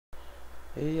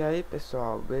E aí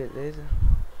pessoal, beleza?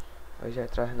 Hoje eu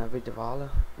trago na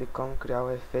vídeo-aula de como criar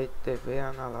o efeito TV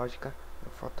analógica no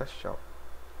Photoshop.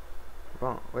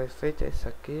 Bom, o efeito é esse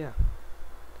aqui, ó.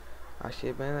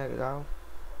 Achei bem legal.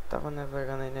 Tava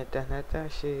navegando aí na internet e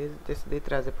achei ele e decidi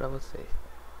trazer pra vocês.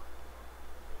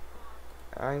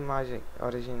 A imagem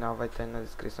original vai estar na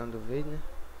descrição do vídeo, né?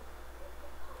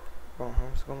 Bom,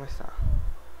 vamos começar.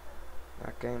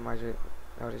 Aqui é a imagem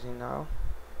original.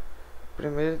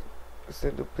 Primeiro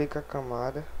você duplica a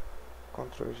camada,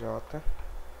 Ctrl J.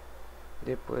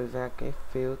 Depois vem aqui em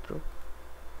filtro,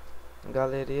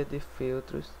 galeria de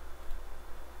filtros,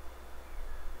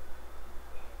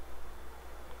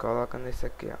 coloca nesse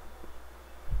aqui,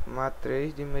 ó,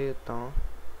 matriz de meio tom.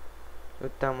 O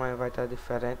tamanho vai estar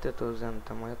diferente, eu estou usando o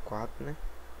tamanho 4, né?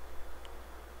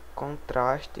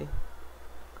 Contraste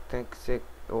tem que ser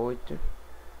 8.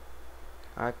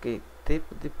 Aqui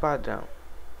tipo de padrão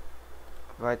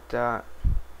vai estar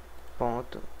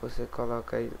ponto, você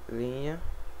coloca aí linha,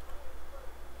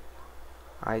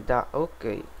 aí dá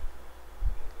OK.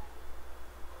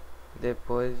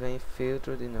 Depois vem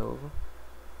filtro de novo,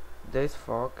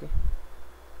 desfoque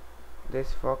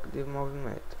de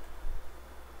movimento.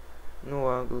 No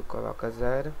ângulo coloca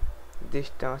 0,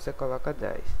 distância coloca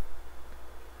 10.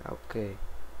 OK.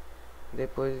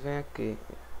 Depois vem aqui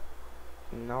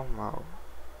normal,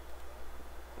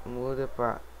 muda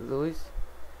para luz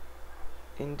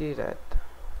indireta.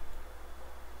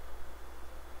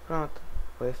 Pronto,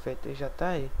 o efeito já tá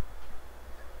aí.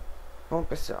 Bom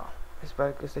pessoal,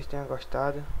 espero que vocês tenham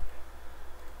gostado.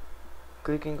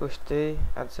 Clique em gostei,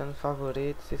 adicione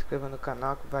favorito, se inscreva no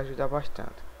canal que vai ajudar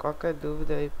bastante. Qualquer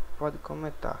dúvida aí pode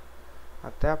comentar.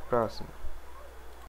 Até a próxima.